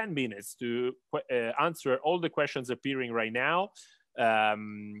kind of 10 minutes to answer all the questions appearing right now.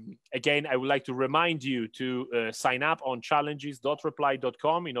 Again, I would like to remind you to sign up on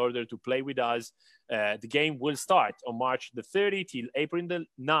challenges.reply.com in order to play with us. The game will start on March the 30th till April the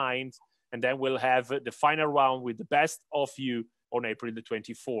 9th, and then we'll have the final round with the best of you on April the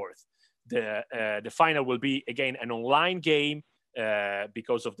 24th. The final will be, again, an online game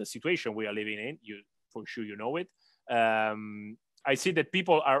because of the situation we are living in. For sure, you know it. I see that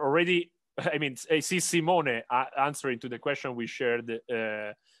people are already, I mean, I see Simone answering to the question we shared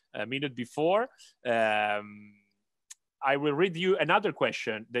a minute before. I will read you another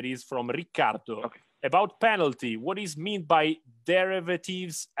question that is from Riccardo about penalty. What is meant by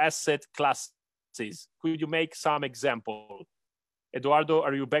derivatives asset classes? Could you make some example? Eduardo,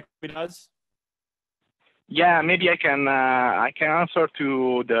 are you back with us? Yeah, maybe I can answer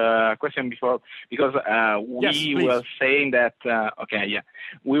to the question before, because we were saying that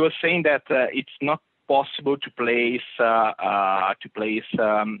we were saying that it's not possible to place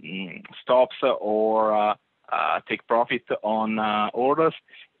stops or take profit on orders.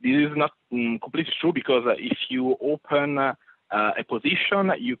 This is not completely true, because if you open a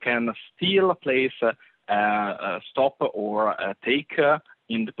position, you can still place a stop or a take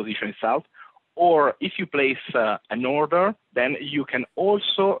in the position itself. Or if you place an order, then you can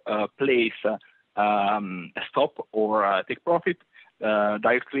also place a stop or take profit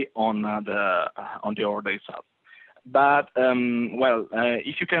directly on the order itself. But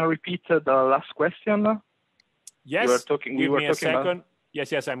if you can repeat the last question. Yes. We were talking a second. about...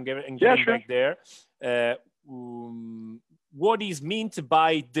 Yes, I'm getting sure. back there. what is meant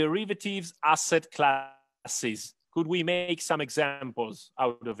by derivatives asset classes? Could we make some examples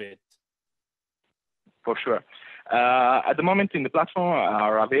out of it? For sure. At the moment in the platform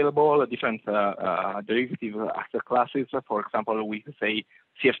are available different derivative asset classes. For example, we say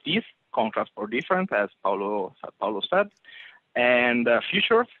CFDs, contracts for difference, as Paolo said, and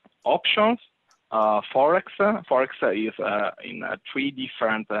futures, options, Forex. Forex is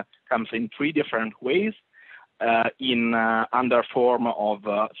comes in three different ways, under form of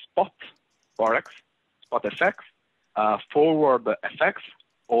spot Forex, spot FX, forward FX,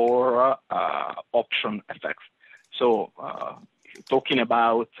 or option FX. So talking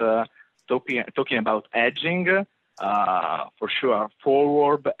about hedging, for sure,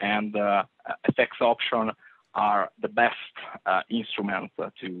 forward and FX option are the best instruments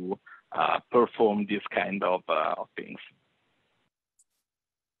to perform this kind of things.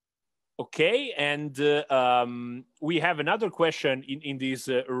 Okay, and we have another question in this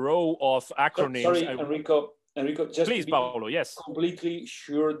row of acronyms. Sorry, Enrico, just please, Paolo, yes. Completely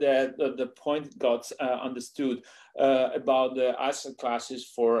sure that the point got understood about the asset classes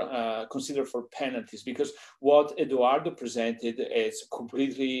for considered for penalties, because what Edoardo presented is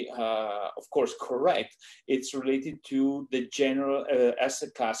completely, of course, correct. It's related to the general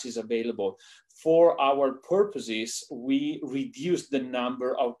asset classes available. For our purposes, we reduce the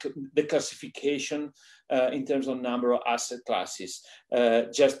number of the classification in terms of number of asset classes,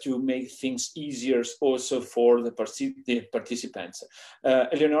 just to make things easier also for the participants.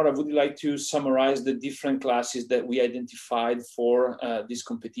 Eleonora, would you like to summarize the different classes that we identified for this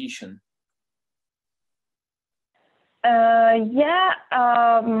competition? The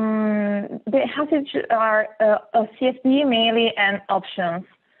assets are CFD mainly and options.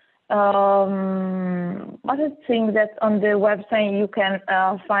 Other thing that on the website you can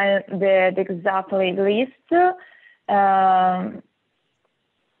find the exact list.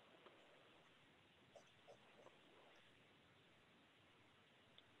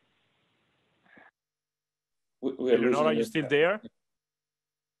 Eleonora, are you still there?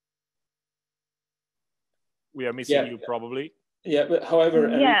 We are missing you probably. Yeah, but however,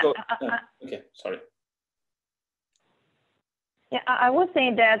 Enrico, okay, sorry. Yeah, I would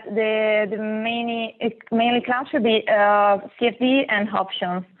say that the mainly class should be CFD and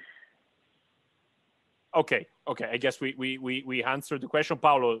options. Okay. I guess we answered the question.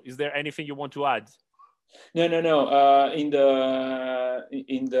 Paolo, is there anything you want to add? No. In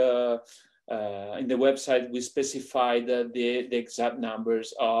the website, we specified the exact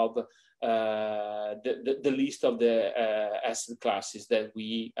numbers of the list of the asset classes that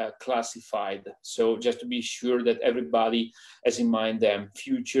we classified. So just to be sure that everybody has in mind them: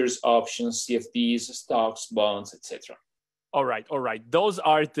 futures, options, CFDs, stocks, bonds, etc. All right. Those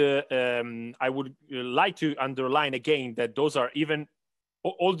are the, I would like to underline again that those are even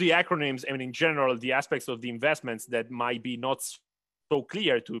all the acronyms, I mean, in general, the aspects of the investments that might be not so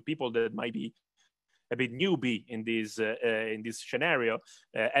clear to people that might be a bit newbie in this scenario,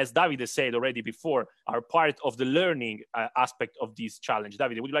 as Davide said already before, are part of the learning aspect of this challenge.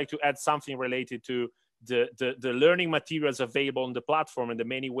 Davide, would you like to add something related to the learning materials available on the platform and the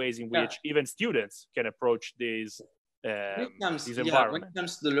many ways in which even students can approach this environment? When it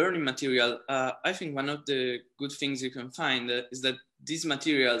comes to the learning material, I think one of the good things you can find is that these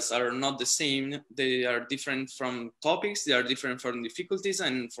materials are not the same. They are different from topics, they are different from difficulties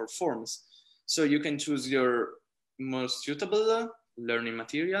and for forms. So you can choose your most suitable learning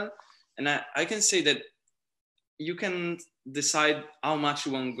material. And I can say that you can decide how much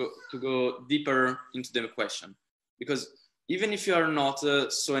you want to go deeper into the question. Because even if you are not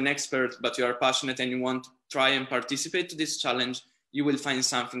so an expert, but you are passionate and you want to try and participate to this challenge, you will find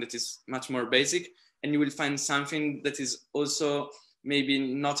something that is much more basic, and you will find something that is also maybe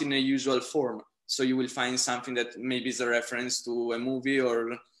not in a usual form. So you will find something that maybe is a reference to a movie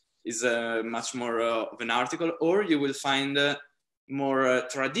or is much more of an article, or you will find more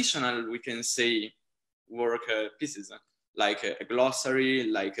traditional, we can say, work pieces, like a glossary,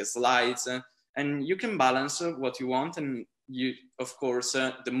 like slides, and you can balance what you want. And you, of course,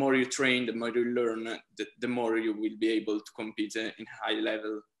 the more you train, the more you learn, the more you will be able to compete in high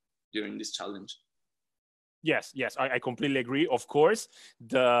level during this challenge. Yes, I completely agree. Of course,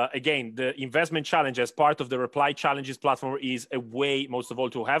 the investment challenge as part of the Reply Challenges platform is a way, most of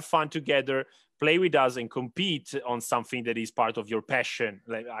all, to have fun together, play with us and compete on something that is part of your passion,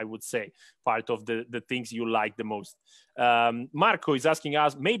 like I would say, part of the things you like the most. Marco is asking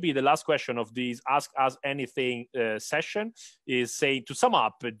us, maybe the last question of this Ask Us Anything session is saying, to sum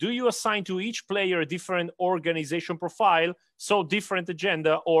up, do you assign to each player a different organization profile, so different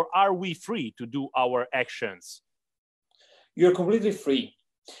agenda, or are we free to do our actions? You're completely free.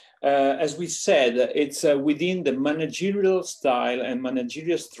 As we said, it's within the managerial style and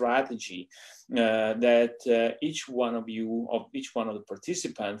managerial strategy that each one of the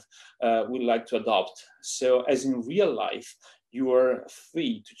participants would like to adopt. So as in real life, you are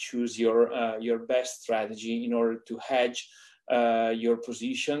free to choose your best strategy in order to hedge your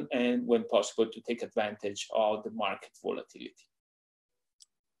position and, when possible, to take advantage of the market volatility.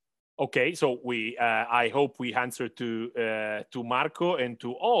 Okay, so I hope we answered to Marco and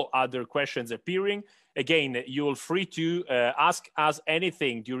to all other questions appearing. Again, you're free to ask us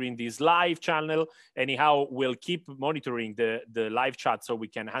anything during this live channel. Anyhow, we'll keep monitoring the live chat so we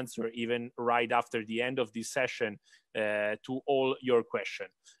can answer even right after the end of this session to all your questions.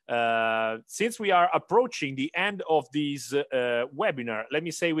 Since we are approaching the end of this webinar, let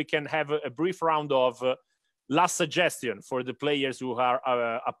me say we can have a brief round of last suggestion for the players who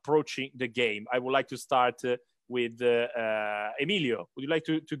are approaching the game. I would like to start with Emilio. Would you like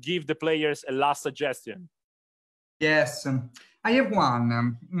to give the players a last suggestion? Yes, I have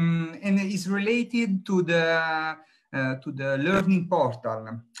one, and it's related to the learning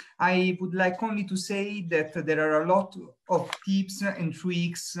portal. I would like only to say that there are a lot of tips and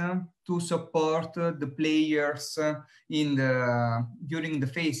tricks to support the players during the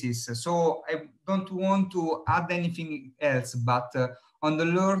phases. So I don't want to add anything else, but on the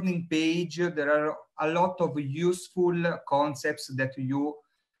learning page, there are a lot of useful concepts that you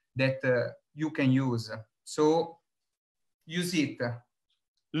can use. So use it.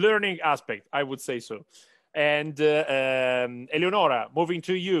 Learning aspect, I would say so. And Eleonora, moving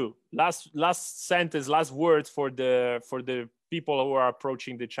to you, last sentence, last words for the people who are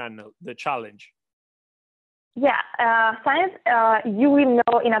approaching the challenge. Yeah, since you will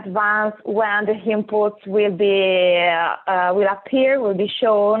know in advance when the inputs will be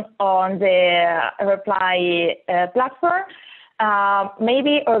shown on the Reply platform.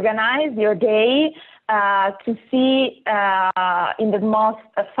 Maybe organize your day to see in the most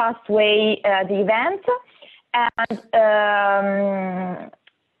fast way the event, and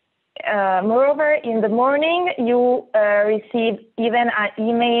moreover, in the morning you receive even an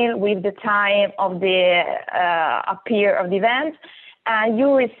email with the time of the appear of the event, and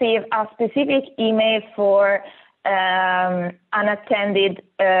you receive a specific email for unattended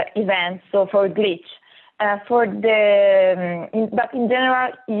events, so for glitch. But in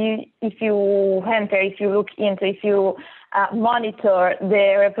general, if you monitor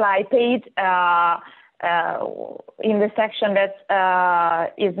the Reply page in the section that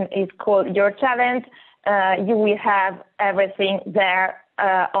is called Your Challenge, you will have everything there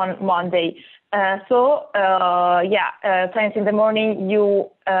on Monday. Since in the morning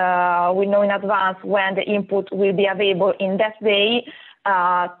you will know in advance when the input will be available in that day,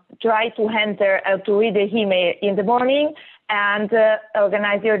 try to enter to read the email in the morning and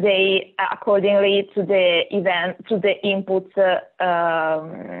organize your day accordingly to the event, to the inputs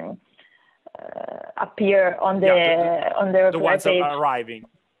appear on the ones page. are arriving.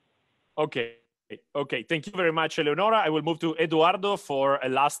 Okay. Thank you very much, Eleonora. I will move to Eduardo for a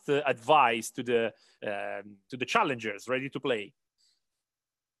last advice to the challengers ready to play.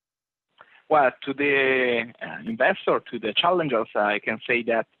 Well, to the investor, to the challengers, I can say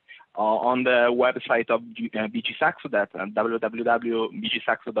that on the website of BG Saxo, that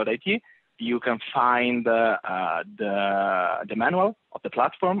www.bgsaxo.it, you can find the manual of the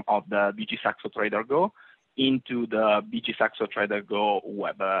platform of the BG Saxo Trader Go into the BG Saxo Trader Go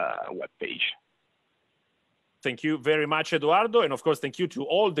web page. Thank you very much, Eduardo. And of course, thank you to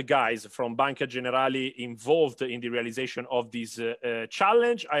all the guys from Banca Generali involved in the realization of this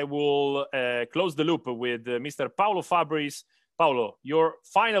challenge. I will close the loop with Mr. Paolo Fabris. Paolo, your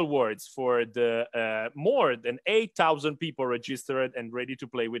final words for the more than 8,000 people registered and ready to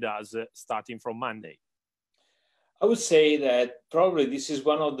play with us starting from Monday. I would say that probably this is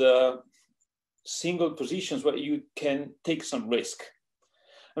one of the single positions where you can take some risk.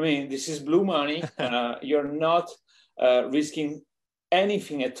 I mean, this is blue money. You're not risking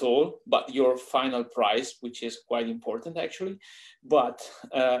anything at all but your final price, which is quite important actually. But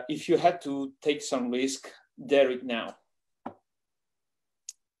if you had to take some risk, dare it now.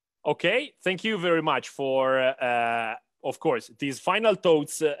 Okay, thank you very much for of course, these final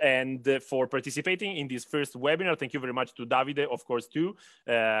thoughts and for participating in this first webinar. Thank you very much to Davide, of course, too.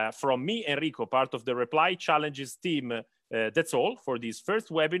 From me, Enrico, part of the Reply Challenges team, that's all for this first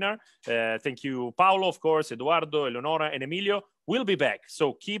webinar. Thank you, Paolo, of course, Eduardo, Eleonora, and Emilio. We'll be back.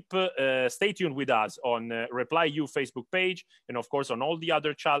 So stay tuned with us on ReplyU Facebook page, and of course on all the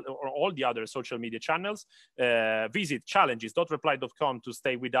other social media channels. Visit challenges.reply.com to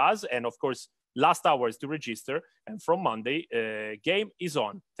stay with us, and of course last hours to register. And from Monday, game is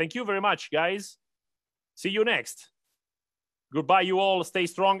on. Thank you very much, guys. See you next. Goodbye, you all. Stay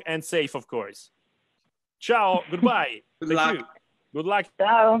strong and safe, of course. Ciao. Goodbye. Good luck. Good luck,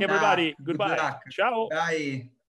 Ciao. everybody. Good Goodbye. luck. Ciao. Bye.